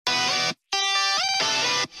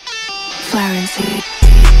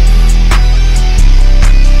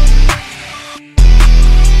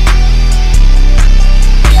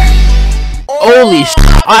Holy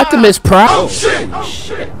shit, Optimus Prime. Oh shit.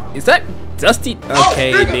 Is that Dusty?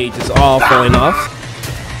 Okay, they just all falling off.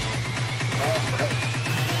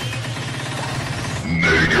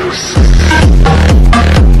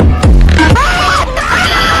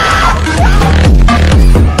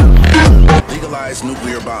 Legalize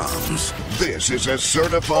nuclear bombs. This is a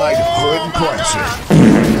certified hood classic.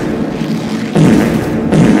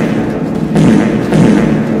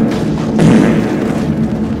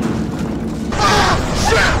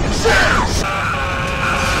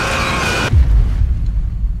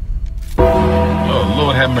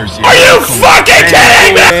 Mercy. Are you fucking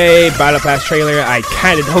kidding me? Hey, Battle Pass trailer. I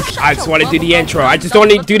kinda don't. I just want to do the intro. I just don't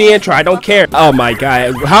need to do the intro. I don't care. Oh my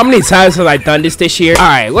god. How many times have I done this year?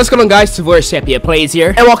 Alright, what's going on, guys? Follow ChampionPlayz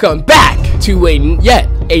here. And welcome back to yet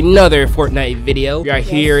another Fortnite video. We are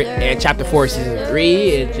here in Chapter 4, Season 3.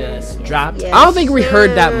 It just dropped. I don't think we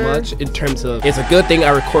heard that much in terms of. It's a good thing I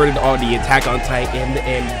recorded all the Attack on Titan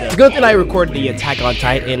and it's a good thing I recorded the Attack on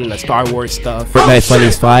Titan and the Star Wars stuff. Fortnite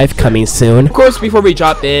Funnies 5 coming soon. Of course, before we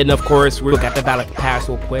drop in, of course, we'll look at the Battle Pass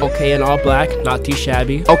real quick. Okay, in all black, not too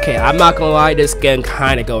shabby. Okay, I'm not gonna lie, this skin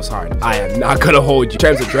kind of goes hard. I am not gonna hold you. In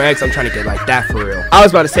terms of drags, I'm trying to get like that for real. I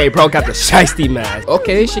was about to say, bro, got the shiesty mask.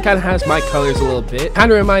 Okay, she kind of has my colors a little bit.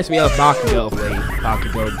 Kind of reminds me of Bakugo. Wait,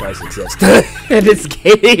 Bakugo does exist in this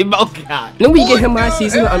game. Oh god. Didn't we get him last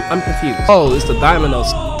season? I'm confused. Oh, it's the Domino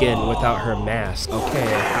skin without her mask. Okay,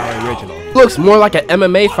 how original. Looks more like an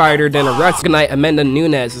MMA fighter than a wrestler. Good night, Amanda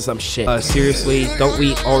Nunes or some shit. Seriously, don't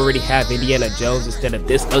we already have Indiana Jones instead of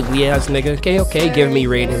this ugly ass nigga? Okay, give me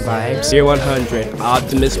rating vibes. 0-100,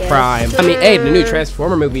 Optimus Prime. I mean, hey, the new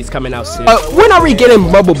Transformer movie is coming out soon. When are we getting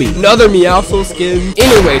Bumblebee? Another Meowth skin.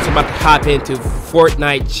 Anyways, we're about to hop into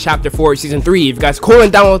Fortnite Chapter 4, Season 3. If you guys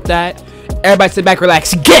cooling down with that, everybody sit back,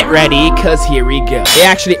 relax, get ready, cause here we go. They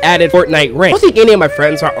actually added Fortnite rank. I don't think any of my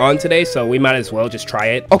friends are on today, so we might as well just try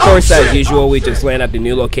it. Of course, as usual, we just land at the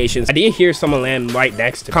new locations. I did hear someone land right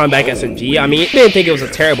next to Combat SMG. I mean, I didn't think it was a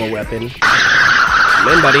terrible weapon. Come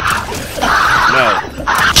in, buddy.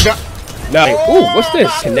 No. Ooh, what's this?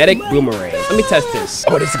 Kinetic boomerang. Let me test this.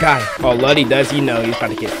 Oh, this guy. Oh, Luddy, does he know he's about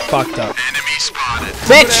to get fucked up. Enemy spotted.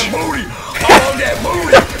 Bitch!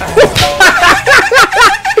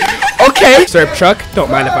 Okay. Surf truck. Don't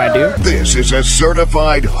mind if I do. This is a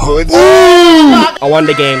certified hood. Ooh! I won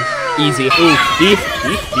the game. Easy. Ooh, beef.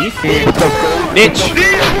 Bitch.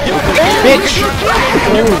 Bitch.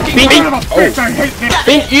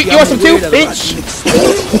 You want some too? Bitch.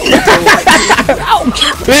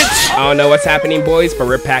 Bitch. I don't know what's happening, boys, but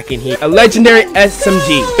we're packing heat. A legendary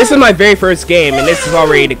SMG. This is my very first game, and this is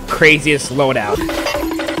already the craziest loadout.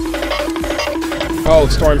 Oh,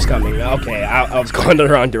 storm's coming. Okay, I was going the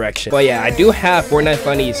wrong direction. But yeah, I do have Fortnite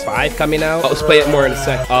Funnies 5 coming out. I'll play it more in a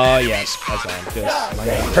sec. Oh, yes. That's on. Just like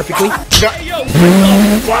that. Perfectly. Put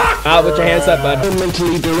your hands up, bud.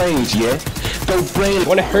 Mentally deranged, yeah? Don't blame.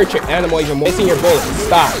 Want to hurt your animal even more. Missing your bullets.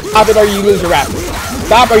 Stop. Stop it or you lose your raptor.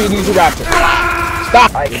 Stop or you lose your raptor.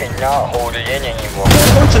 Stop. I cannot hold it in anymore. A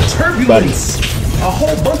bunch of turbulence. A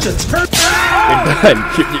whole bunch of turbulence.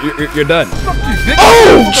 You're done. You're done.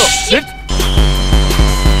 Oh, shit.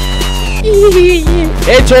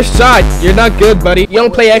 It's your shot. You're not good, buddy. You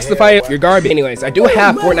don't play X to fight. You're garbage. Anyways, I do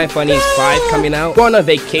have Fortnite Funnies 5 coming out. Going on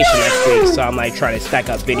vacation next week, so I'm like trying to stack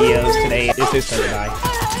up videos today. This is turn to die.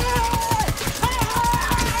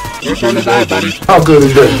 Your turn to die, buddy. How good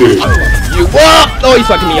is that dude? You what? Oh, he's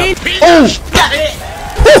fucking me up. Oh!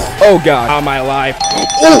 Oh god. How am I alive?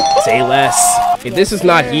 Oh! Say less. If this is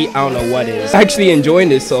not heat, I don't know what is. Actually enjoying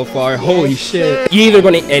this so far. Holy shit. You're either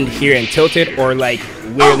gonna end here and tilted or like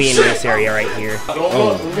weirdly in this area right here.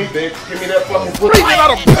 Oh.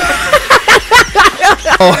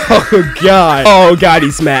 Oh god. Oh god,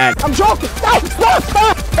 he's mad. I'm joking.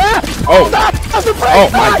 Oh. Oh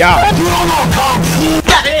my god.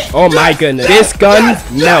 Oh my goodness. This gun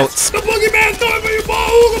melts. No, one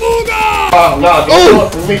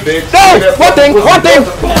thing.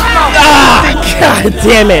 Ah, god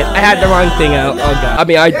damn it. I had the wrong thing out. Oh god. I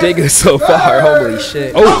mean, I dig it so far. Holy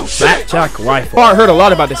shit. Oh, Blackjack rifle. Oh, I heard a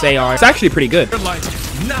lot about this AR. It's actually pretty good.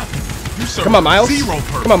 Come on, Miles.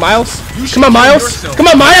 Come on, Miles. Come on, Miles. Come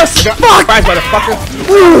on, Miles. Fuck! Surprise, motherfucker.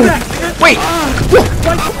 Wait. Wait.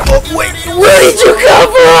 Where did you come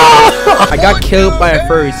from? I got killed by a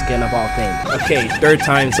furry skin of all things. Okay, third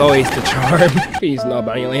time's always the charm. Please,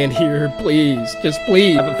 nobody land here. Please. Just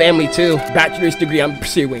please. I have a family too. Bachelor's degree I'm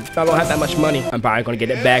pursuing. I don't have that much money. I'm probably gonna get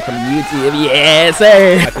it back from YouTube. Yes,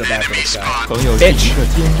 sir. I feel bad for this guy. Bitch.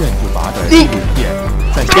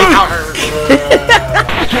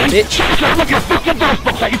 Bitch.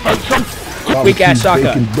 Weak ass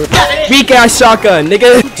shotgun. Weak ass shotgun,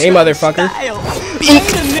 nigga. Hey, motherfucker.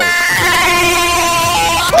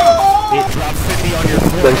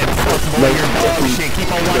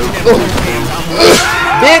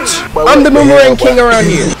 Bitch, I'm the boomerang king around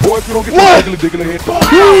here. What?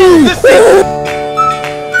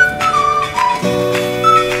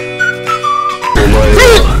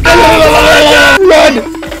 Run!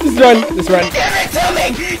 Just run. Just run. You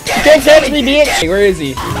can't catch me, bitch. Hey, where is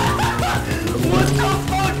he?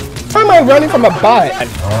 Why am I running from a bot?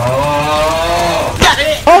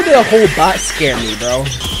 How did a whole bot scare me, bro?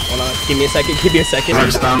 Hold on, give me a second, give me a second.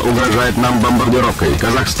 Kazakhstan угрожает нам бомбардировкой.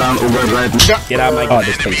 Kazakhstan угрожает... Get out of my... Oh,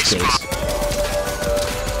 this place stinks.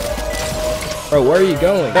 Bro, where are you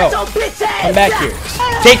going? No, come back here.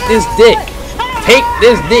 Take this dick. Take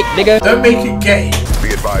this dick, nigga. Don't make it gay. Be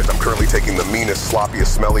advised, I'm currently taking the meanest,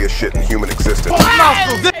 sloppiest, smelliest shit in human existence.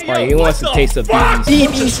 Alright, he wants to taste of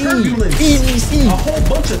BBC. BBC. A whole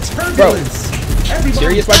bunch of turbulence. Bro,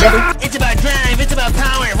 serious, my brother? It's about drive, it's about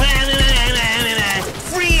power.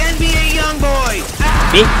 Free NBA young boy.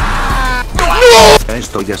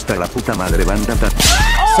 Estoy hasta la puta madre, banda.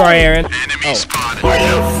 Sorry, Aaron. Oh.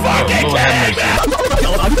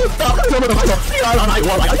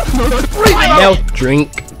 Now,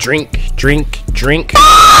 drink.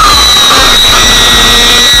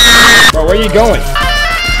 Bro, where are you going?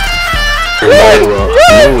 No,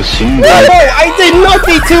 I did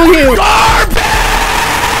nothing to you.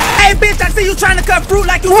 Hey, bitch, I see you trying to cut fruit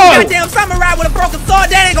like you some goddamn samurai with a broken sword.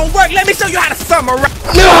 That ain't gonna work. Let me show you how to samurai.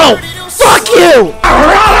 No! Fuck you!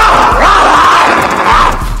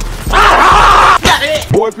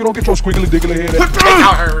 Boy, if you don't get your squiggly diggly head out.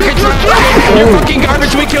 Your fucking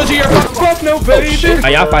garbage we killed you. Fuck no, baby. Oh,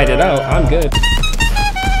 y'all fight it out. I'm good.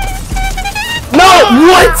 No!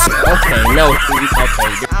 What? Okay, no.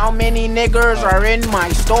 Okay. How many niggers are in my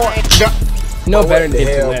store? No better than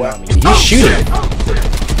to land on me. He's shooting.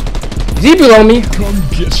 Is he below me? Come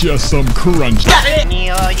get you some crunch. Go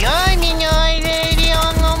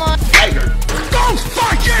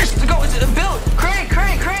Bill, Craig.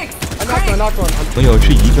 朋友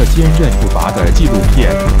是一个坚韧不拔的纪录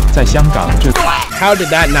片，在香港这。How did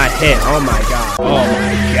that not hit? Oh my god. Oh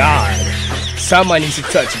my god. Someone needs to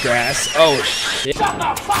touch grass. Oh shit. Shut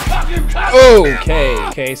the fuck up, you cunt!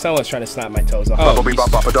 Okay, someone's trying to snap my toes off. Oh,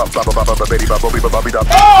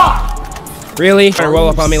 really? Trying to roll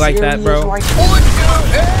up on me like that, bro?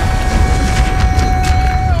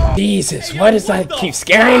 Jesus, what is that? Keep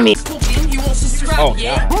scaring me. Oh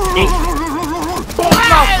god.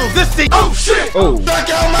 Oh shit! Oh. Duck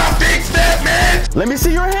out my big step, man! Let me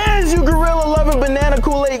see your hands, you gorilla loving banana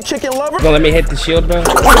Kool-Aid chicken lover. You gonna let me hit the shield, bro?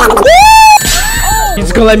 You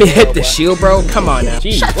just gonna let me hit the shield, bro? Come on now.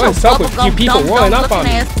 Jeez, what's up with you people rolling up on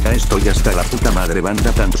me? Estoy hasta la puta madre,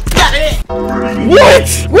 banda. What?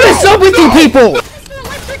 What is up with you people?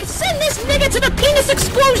 Send this nigga to the penis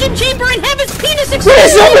explosion chamber and have his penis explode. What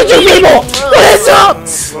is up with you people? What is up?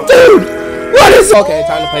 Dude, what is up? Okay,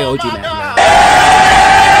 time to play OG map now.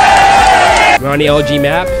 We're on the OG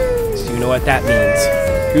map, so you know what that means.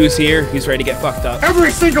 Who's here? Who's ready to get fucked up?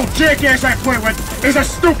 Every single jackass I play with is a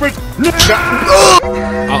stupid.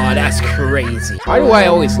 Oh, that's crazy. Why do I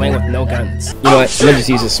always land with no guns? You know what? I'm gonna just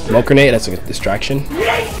use a smoke grenade. That's a distraction.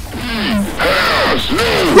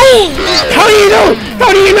 How do you know?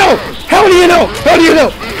 How do you know? How do you know? How do you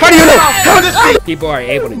know? How do you know? How does people are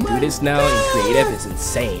able to do this now in creative is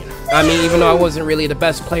insane. I mean, even though I wasn't really the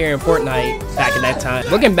best player in Fortnite back in that time,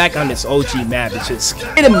 looking back on this OG map,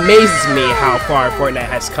 it amazes me how far Fortnite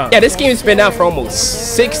has come. Yeah, this game's been out for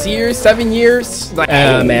almost 6 years, 7 years. Like,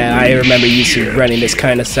 man, I remember used to running this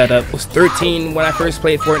kind of setup. I was 13 when I first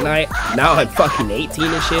played Fortnite. Now I'm fucking 18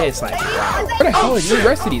 and shit. It's like, wow. Where the hell are the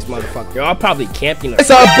rest of these motherfuckers? You're all probably camping. It's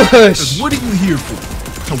a bush. What are you here for?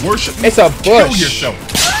 To worship me? It's a bush. Kill yourself.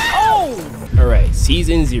 Alright,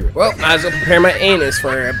 season 0. Well, might as well prepare my anus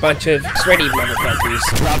for a bunch of sweaty motherfuckers.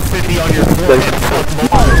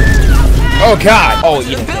 Oh god! Oh,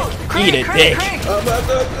 eat a dick. Eat a dick.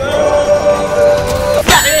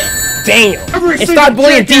 Damn. And stop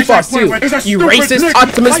bullying defaults too. You racist.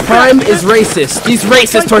 Optimus Prime is racist. He's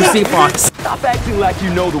racist towards defaults. Stop acting like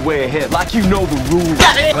you know the way ahead, like you know the rules.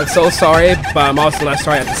 I'm so sorry, but I'm also not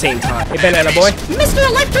sorry at the same time. Hey, banana boy. Mr.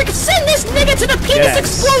 Electric, send this nigga to the penis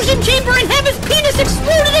explosion chamber and have his penis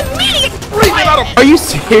exploded immediately! Are you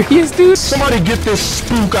serious, dude? Somebody get this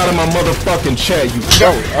spook out of my motherfucking chair, you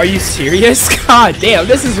Bro, are you serious? God damn,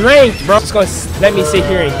 this is ranked, bro. Just gonna let me sit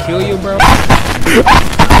here and kill you, bro.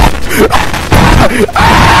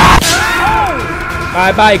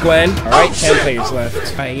 Bye, Gwen. Alright, 10 players left.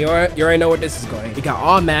 Alright, you already know where this is going. We got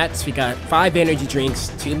all mats, we got 5 energy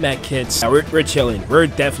drinks, 2 med kits. We're chilling. We're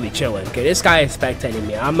definitely chilling. Okay, this guy is spectating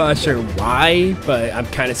me. I'm not sure why, but I'm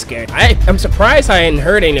kind of scared. I'm surprised I hadn't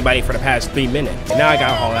heard anybody for the past 3 minutes. And now I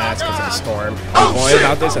got haul ass because of the storm. I'm going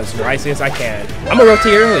about this as wisely as I can. I'm gonna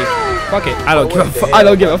rotate early. Fuck it. I don't give a fuck. I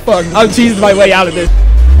don't give a fuck. I'm cheesing my way out of this.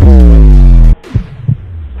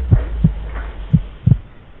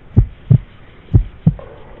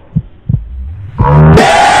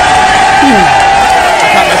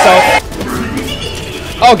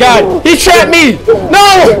 Oh god, he trapped me!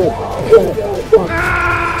 No!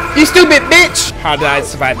 You stupid bitch! How did I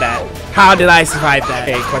survive that? How did I survive that?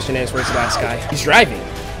 Hey, question is, where's the last guy? He's driving.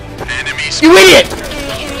 You idiot!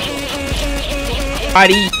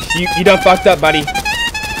 Buddy, you done fucked up, buddy.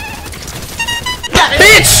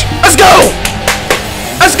 Bitch! Let's go!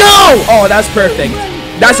 Let's go! Oh, that's perfect.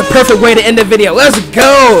 That's a perfect way to end the video. Let's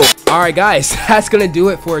go! Alright guys, that's gonna do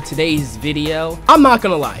it for today's video. I'm not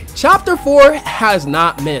gonna lie, Chapter 4 has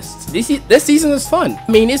not missed. This season is fun. I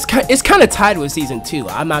mean, it's kind of tied with Season 2.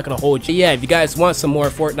 I'm not gonna hold you. Yeah, if you guys want some more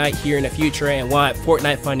Fortnite here in the future and want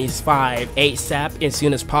Fortnite Funnies 5 ASAP as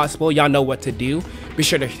soon as possible, y'all know what to do. Be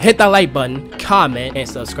sure to hit that like button, comment, and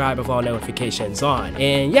subscribe with all notifications on.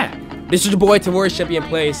 And yeah, this is your boy Follow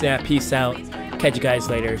ChampionPlayz, and peace out. Catch you guys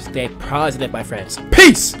later. Stay positive, my friends.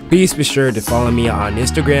 Peace! Please be sure to follow me on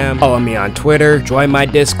Instagram, follow me on Twitter, join my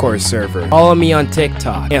Discord server, follow me on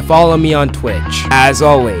TikTok, and follow me on Twitch. As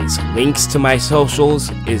always, links to my socials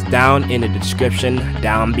is down in the description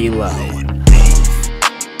down below.